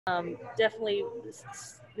Definitely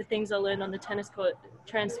the things I learned on the tennis court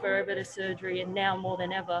transfer over to surgery, and now more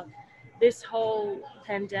than ever. This whole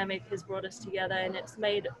pandemic has brought us together, and it's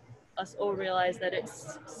made us all realize that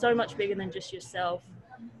it's so much bigger than just yourself.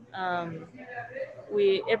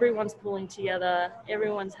 Everyone's pulling together,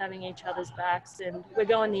 everyone's having each other's backs, and we're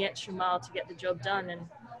going the extra mile to get the job done. And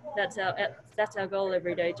that's our goal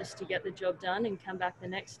every day, just to get the job done and come back the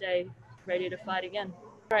next day ready to fight again.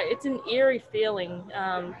 Right, it's an eerie feeling.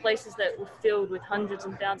 Places that were filled with hundreds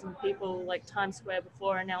and thousands of people, like Times Square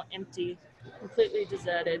before, are now empty, completely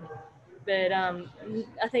deserted. But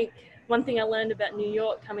I think one thing I learned about New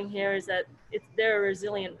York coming here is that they're a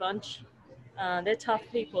resilient bunch. They're tough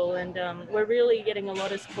people, and we're really getting a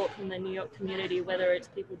lot of support from the New York community, whether it's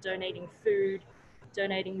people donating food,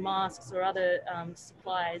 donating masks or other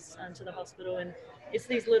supplies to the hospital. And it's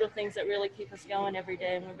these little things that really keep us going every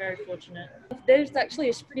day, and we're very fortunate. There's actually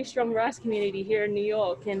a pretty strong Rice community here in New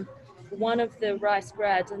York, and one of the Rice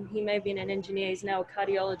grads, and he may be an engineer, he's now a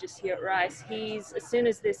cardiologist here at Rice. As soon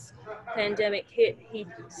as this pandemic hit, he's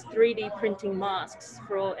 3D printing masks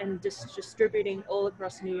and distributing all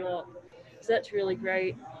across New York. So that's really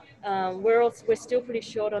great. We're still pretty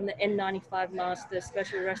short on the N95 masks, the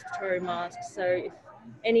special respiratory masks. So if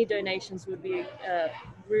any donations would be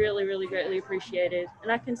really, really greatly appreciated.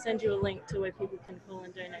 And I can send you a link to where people can call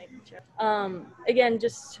and donate. Again,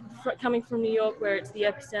 just coming from New York, where it's the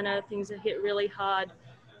epicenter, things are hit really hard.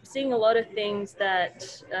 We're seeing a lot of things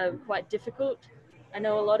that are quite difficult. I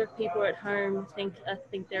know a lot of people at home think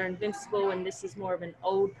they're invincible, and this is more of an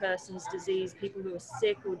old person's disease. People who are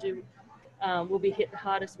sick will be hit the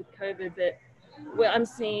hardest with COVID, but I'm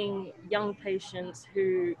seeing young patients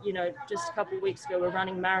who, just a couple of weeks ago were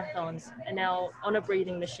running marathons and now on a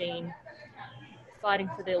breathing machine, fighting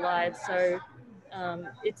for their lives. So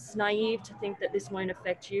it's naive to think that this won't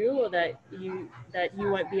affect you, or that you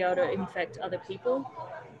won't be able to infect other people.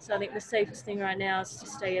 So I think the safest thing right now is to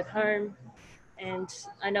stay at home. And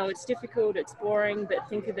I know it's difficult, it's boring, but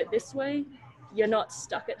think of it this way: you're not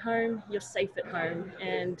stuck at home, you're safe at home,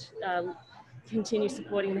 and continue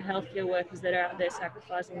supporting the healthcare workers that are out there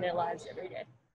sacrificing their lives every day.